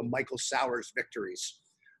be able to Michael Sowers victories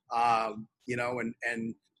You know,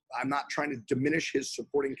 and I'm not trying to diminish his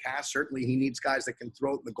supporting cast. Certainly he needs guys that can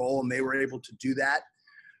throw it in the goal, and they were able to do that.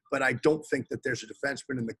 But I don't think that there's a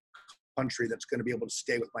defenseman in the country that's going to be able to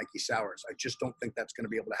stay with Mikey Sowers. I just don't think that's going to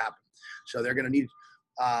be able to happen. So they're going to need,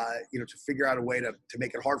 you know, to figure out a way to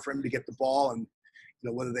make it hard for him to get the ball, and, you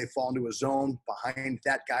know, whether they fall into a zone behind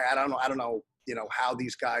that guy. I don't know, you know, how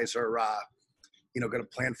these guys are, you know, going to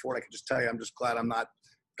plan for it. I can just tell you, I'm just glad I'm not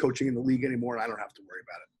coaching in the league anymore, and I don't have to worry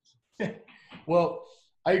about it. Well,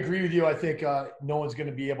 I agree with you. I think no one's going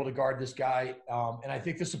to be able to guard this guy. And I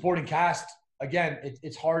think the supporting cast, again,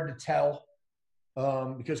 it's hard to tell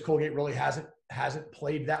because Colgate really hasn't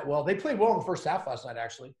played that well. They played well in the first half last night,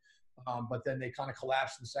 actually. But then they kind of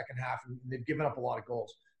collapsed in the second half, and they've given up a lot of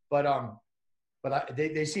goals. But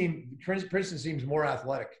Princeton seems more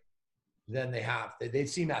athletic than they have. They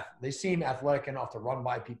seem athletic enough to run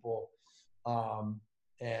by people.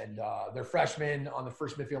 And their freshman on the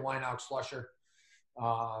first midfield line, Alex Flusher,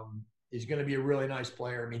 is going to be a really nice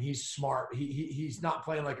player. I mean, he's smart. He's not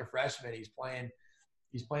playing like a freshman. He's playing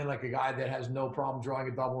like a guy that has no problem drawing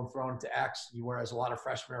a double and throwing it to X, whereas a lot of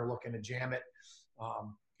freshmen are looking to jam it.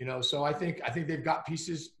 You know, so I think they've got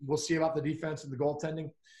pieces. We'll see about the defense and the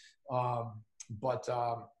goaltending. But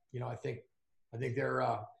you know, I think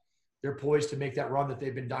they're poised to make that run that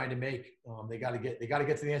they've been dying to make. They got to get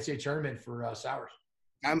to the NCAA tournament for Sowers.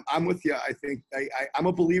 I'm with you. I think I'm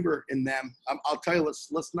a believer in them. I'll tell you,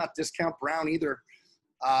 let's not discount Brown either.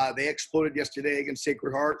 They exploded yesterday against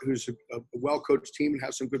Sacred Heart, who's a well-coached team and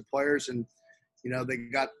has some good players. And, you know, they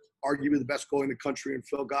got arguably the best goalie in the country in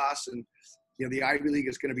Phil Goss. And, you know, the Ivy League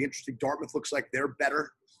is going to be interesting. Dartmouth looks like they're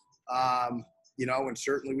better. You know, and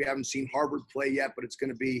certainly we haven't seen Harvard play yet, but it's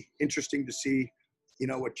going to be interesting to see, you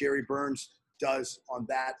know, what Jerry Burns does on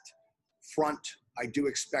that front. I do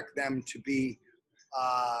expect them to be,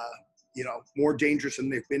 you know, more dangerous than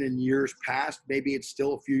they've been in years past. Maybe it's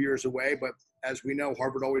still a few years away, but as we know,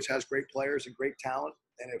 Harvard always has great players and great talent.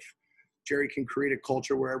 And if Jerry can create a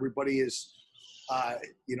culture where everybody is,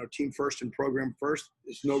 you know, team first and program first,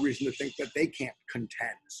 there's no reason to think that they can't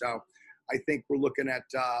contend. So I think we're looking at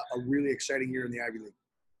a really exciting year in the Ivy League.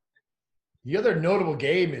 The other notable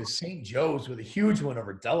game is St. Joe's with a huge win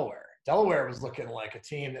over Delaware. Delaware was looking like a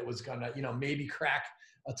team that was going to, you know, maybe crack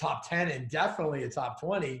a top 10 and definitely a top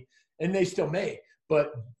 20, and they still may.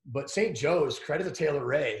 But St. Joe's, credit to Taylor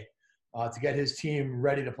Ray to get his team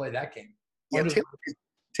ready to play that game. Yeah,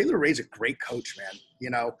 Taylor Ray's a great coach, man.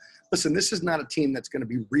 You know, listen, this is not a team that's going to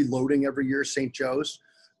be reloading every year, St. Joe's,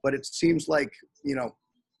 but it seems like, you know,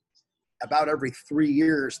 about every 3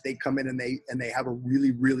 years they come in and they have a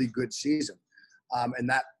really, really good season. And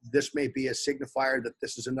that this may be a signifier that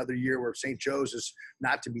this is another year where St. Joe's is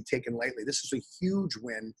not to be taken lightly. This is a huge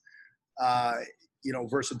win, you know,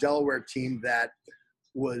 versus a Delaware team that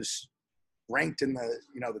was ranked in the,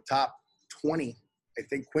 you know, the top 20. I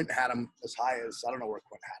think Quint had them as high as, I don't know where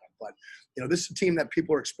Quint had them, but, you know, this is a team that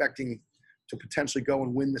people are expecting to potentially go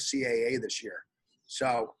and win the CAA this year.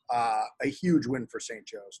 So a huge win for St.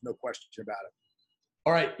 Joe's, no question about it.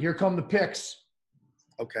 All right, here come the picks.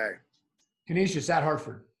 Okay. Canisius at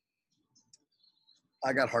Hartford.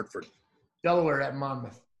 I got Hartford. Delaware at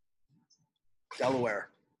Monmouth. Delaware.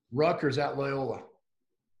 Rutgers at Loyola.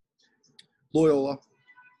 Loyola.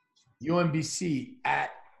 UMBC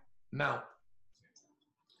at Mount.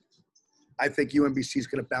 I think UMBC is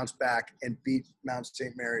going to bounce back and beat Mount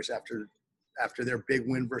St. Mary's after their big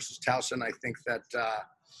win versus Towson. I think that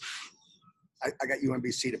I got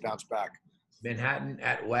UMBC to bounce back. Manhattan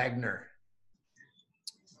at Wagner.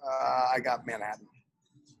 I got Manhattan.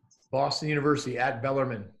 Boston University at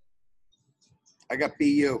Bellarmine. I got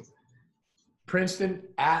BU. Princeton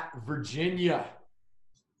at Virginia.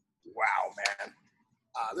 Wow, man.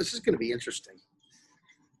 This is going to be interesting.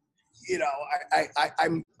 You know,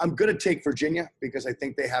 I'm going to take Virginia because I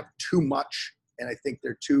think they have too much, and I think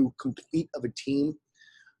they're too complete of a team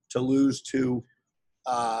to lose to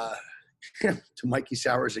to Mikey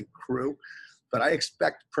Sowers and crew. But I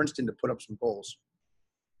expect Princeton to put up some goals.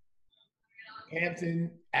 Hampton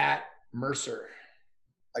at Mercer.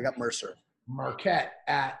 I got Mercer. Marquette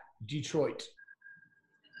at Detroit.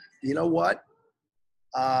 You know what?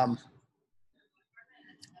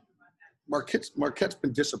 Marquette's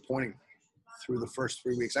been disappointing through the first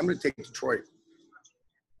 3 weeks. I'm going to take Detroit.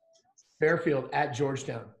 Fairfield at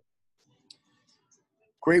Georgetown.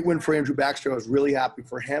 Great win for Andrew Baxter. I was really happy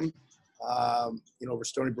for him. You know, over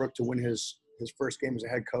Stony Brook to win his first game as a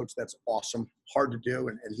head coach. That's awesome. Hard to do,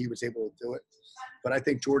 and he was able to do it. But I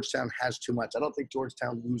think Georgetown has too much. I don't think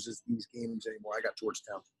Georgetown loses these games anymore. I got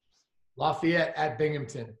Georgetown. Lafayette at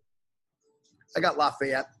Binghamton. I got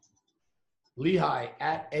Lafayette. Lehigh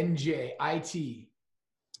at NJIT.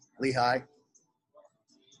 Lehigh.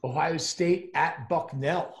 Ohio State at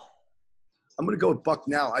Bucknell. I'm going to go with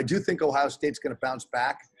Bucknell. I do think Ohio State's going to bounce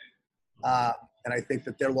back. And I think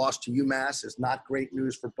that their loss to UMass is not great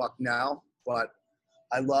news for Bucknell. But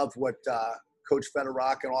I love what Coach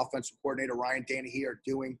Federock and offensive coordinator Ryan Danahy are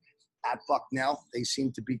doing at Bucknell. They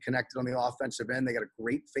seem to be connected on the offensive end. They got a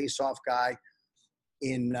great face-off guy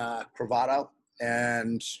in Cravado.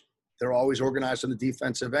 And they're always organized on the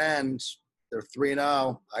defensive end. They're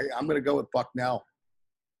 3-0. I'm going to go with Bucknell.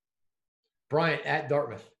 Bryant at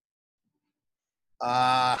Dartmouth.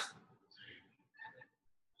 Wow,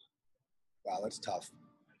 that's tough.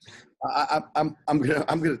 I'm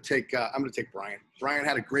gonna take Bryant. Bryant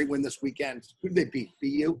had a great win this weekend. Who did they beat?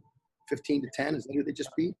 BU, 15-10. Is that who they just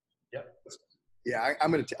beat? Yep. Yeah,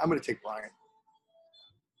 I'm gonna take Bryant.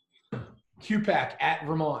 QPAC at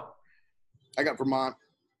Vermont. I got Vermont.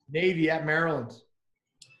 Navy at Maryland.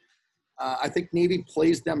 I think Navy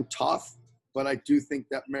plays them tough, but I do think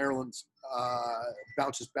that Maryland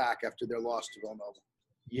bounces back after their loss to Villanova.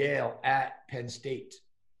 Yale at Penn State.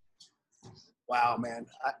 Wow, man.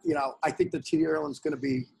 I think that TD Ierlan's going to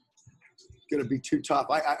be too tough.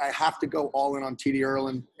 I have to go all in on TD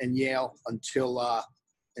Ierlan and Yale until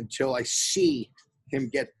I see him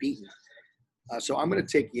get beaten. So I'm going to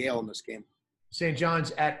take Yale in this game. St.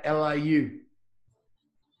 John's at LIU.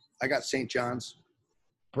 I got St. John's.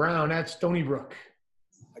 Brown at Stony Brook.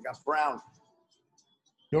 I got Brown.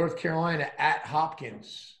 North Carolina at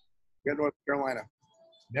Hopkins. I got North Carolina.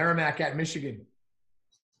 Merrimack at Michigan.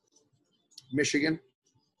 Michigan.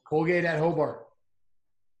 Colgate at Hobart.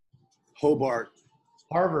 Hobart.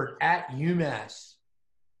 Harvard at UMass.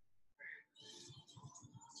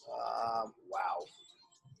 Wow.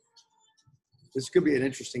 This could be an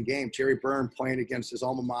interesting game. Jerry Byrne playing against his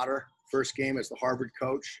alma mater. First game as the Harvard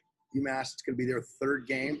coach. UMass, it's going to be their third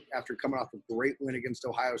game after coming off a great win against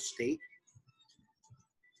Ohio State.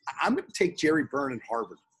 I'm going to take Jerry Byrne and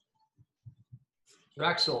Harvard.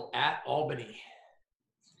 Drexel at Albany.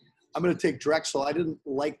 I'm going to take Drexel. I didn't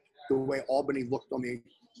like the way Albany looked on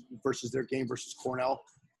versus their game versus Cornell.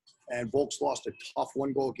 And Volks lost a tough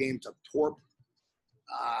one-goal game to Torp.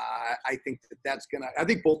 I think I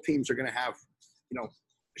think both teams are going to have, a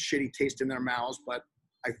shitty taste in their mouths, but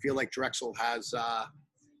I feel like Drexel has a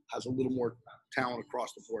little more talent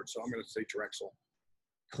across the board. So I'm going to say Drexel.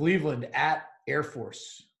 Cleveland at Air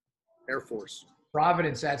Force. Air Force.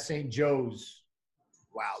 Providence at St. Joe's.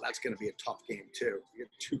 Wow, that's going to be a tough game too. You have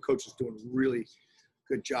two coaches doing a really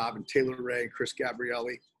good job, and Taylor Ray and Chris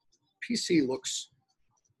Gabrielli. PC looks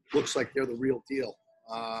like they're the real deal.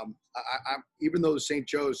 Even though St.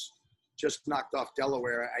 Joe's just knocked off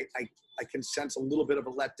Delaware, I can sense a little bit of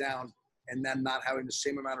a letdown, and them not having the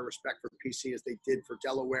same amount of respect for PC as they did for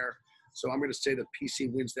Delaware. So I'm going to say that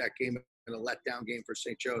PC wins that game in a letdown game for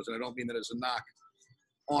St. Joe's, and I don't mean that as a knock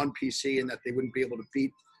on PC and that they wouldn't be able to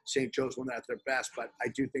beat St. Joe's when they're at their best, but I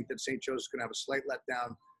do think that St. Joe's is going to have a slight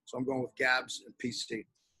letdown, so I'm going with Gabs and PC.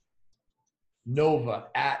 Nova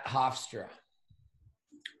at Hofstra.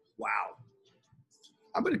 Wow.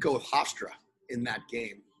 I'm going to go with Hofstra in that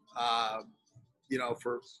game,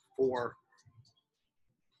 for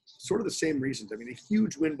sort of the same reasons. I mean, a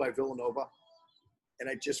huge win by Villanova, and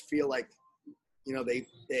I just feel like,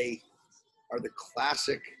 they are the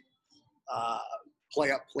classic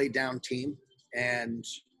play up, play down team, and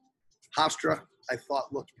Hofstra, I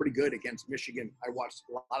thought, looked pretty good against Michigan. I watched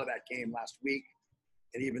a lot of that game last week.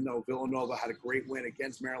 And even though Villanova had a great win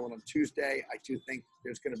against Maryland on Tuesday, I do think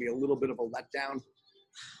there's going to be a little bit of a letdown.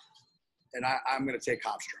 And I'm going to take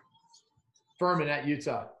Hofstra. Furman at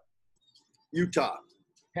Utah. Utah.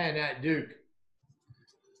 Penn at Duke.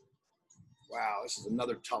 Wow, this is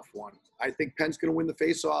another tough one. I think Penn's going to win the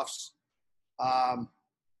faceoffs.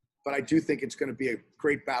 But I do think it's going to be a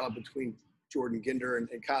great battle between Jordan Ginder and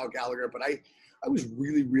Kyle Gallagher. But I was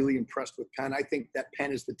really, really impressed with Penn. I think that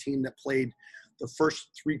Penn is the team that played the first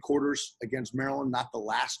three quarters against Maryland, not the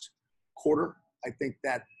last quarter. I think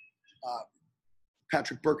that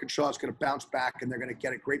Patrick Birkinshaw is going to bounce back, and they're going to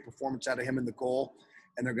get a great performance out of him in the goal,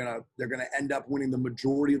 and they're going to end up winning the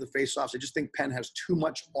majority of the faceoffs. I just think Penn has too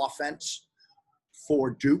much offense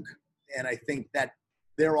for Duke, and I think that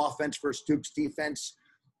their offense versus Duke's defense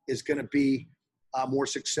is going to be more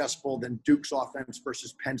successful than Duke's offense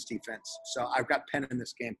versus Penn's defense. So I've got Penn in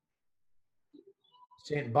this game.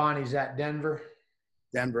 St. Bonnie's at Denver.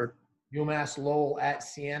 Denver. UMass Lowell at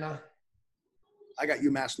Siena. I got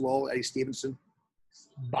UMass Lowell, Eddie Stevenson.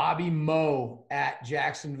 Bobby Moe at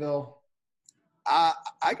Jacksonville. I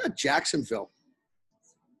got Jacksonville.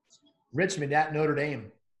 Richmond at Notre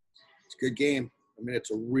Dame. It's a good game. I mean,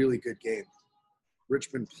 it's a really good game.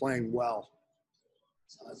 Richmond playing well.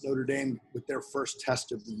 Notre Dame with their first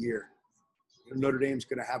test of the year. Notre Dame's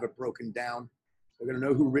going to have it broken down. They're going to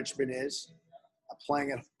know who Richmond is.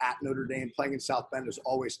 Playing at Notre Dame, playing in South Bend is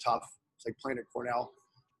always tough. It's like playing at Cornell.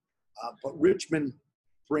 But Richmond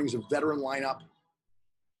brings a veteran lineup,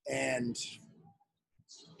 and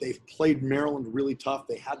they've played Maryland really tough.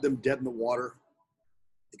 They had them dead in the water.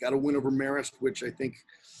 They got a win over Marist, which I think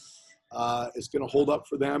is going to hold up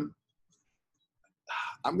for them.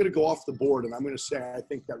 I'm going to go off the board, and I'm going to say I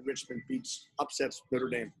think that Richmond upsets Notre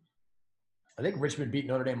Dame. I think Richmond beat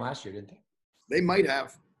Notre Dame last year, didn't they? They might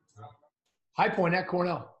have. High Point at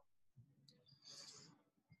Cornell.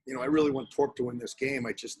 You know, I really want Torp to win this game.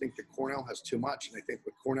 I just think that Cornell has too much, and I think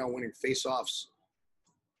with Cornell winning faceoffs,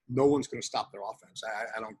 no one's going to stop their offense.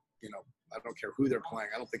 I don't care who they're playing.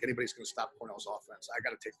 I don't think anybody's going to stop Cornell's offense. I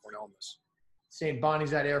got to take Cornell in this. St.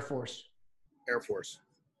 Bonnie's at Air Force. Air Force.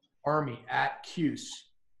 Army at Cuse.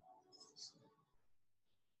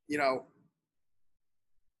 You know,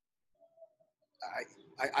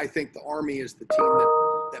 I think the Army is the team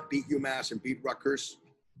that beat UMass and beat Rutgers,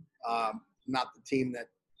 not the team that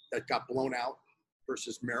got blown out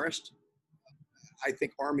versus Marist. I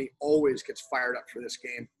think Army always gets fired up for this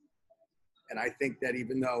game. And I think that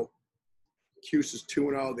even though Cuse is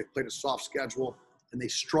 2-0, they played a soft schedule, and they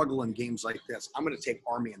struggle in games like this, I'm going to take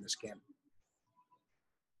Army in this game.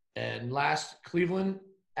 And last, Cleveland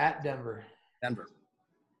at Denver. Denver.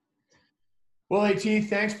 Well, AT,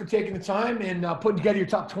 thanks for taking the time and putting together your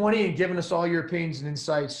top 20 and giving us all your opinions and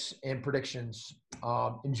insights and predictions.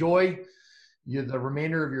 Enjoy the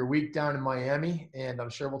remainder of your week down in Miami, and I'm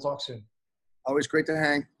sure we'll talk soon. Always great to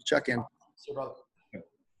hang. Check in. See you, brother.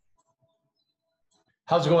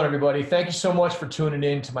 How's it going, everybody? Thank you so much for tuning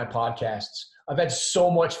in to my podcasts. I've had so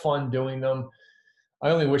much fun doing them. I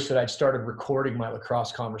only wish that I'd started recording my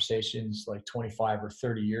lacrosse conversations like 25 or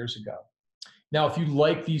 30 years ago. Now, if you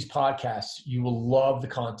like these podcasts, you will love the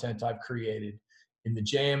content I've created in the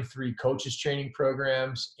JM3 coaches training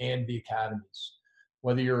programs and the academies.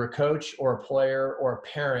 Whether you're a coach or a player or a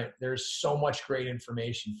parent, there's so much great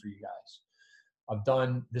information for you guys. I've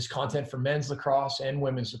done this content for men's lacrosse and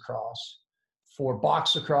women's lacrosse, for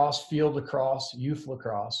box lacrosse, field lacrosse, youth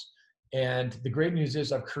lacrosse. And the great news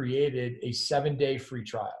is I've created a 7-day free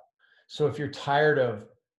trial. So if you're tired of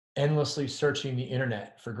endlessly searching the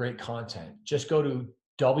internet for great content, just go to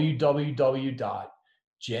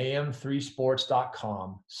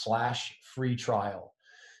www.jm3sports.com/free trial.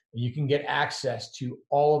 And you can get access to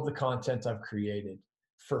all of the content I've created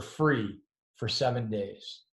for free for 7 days.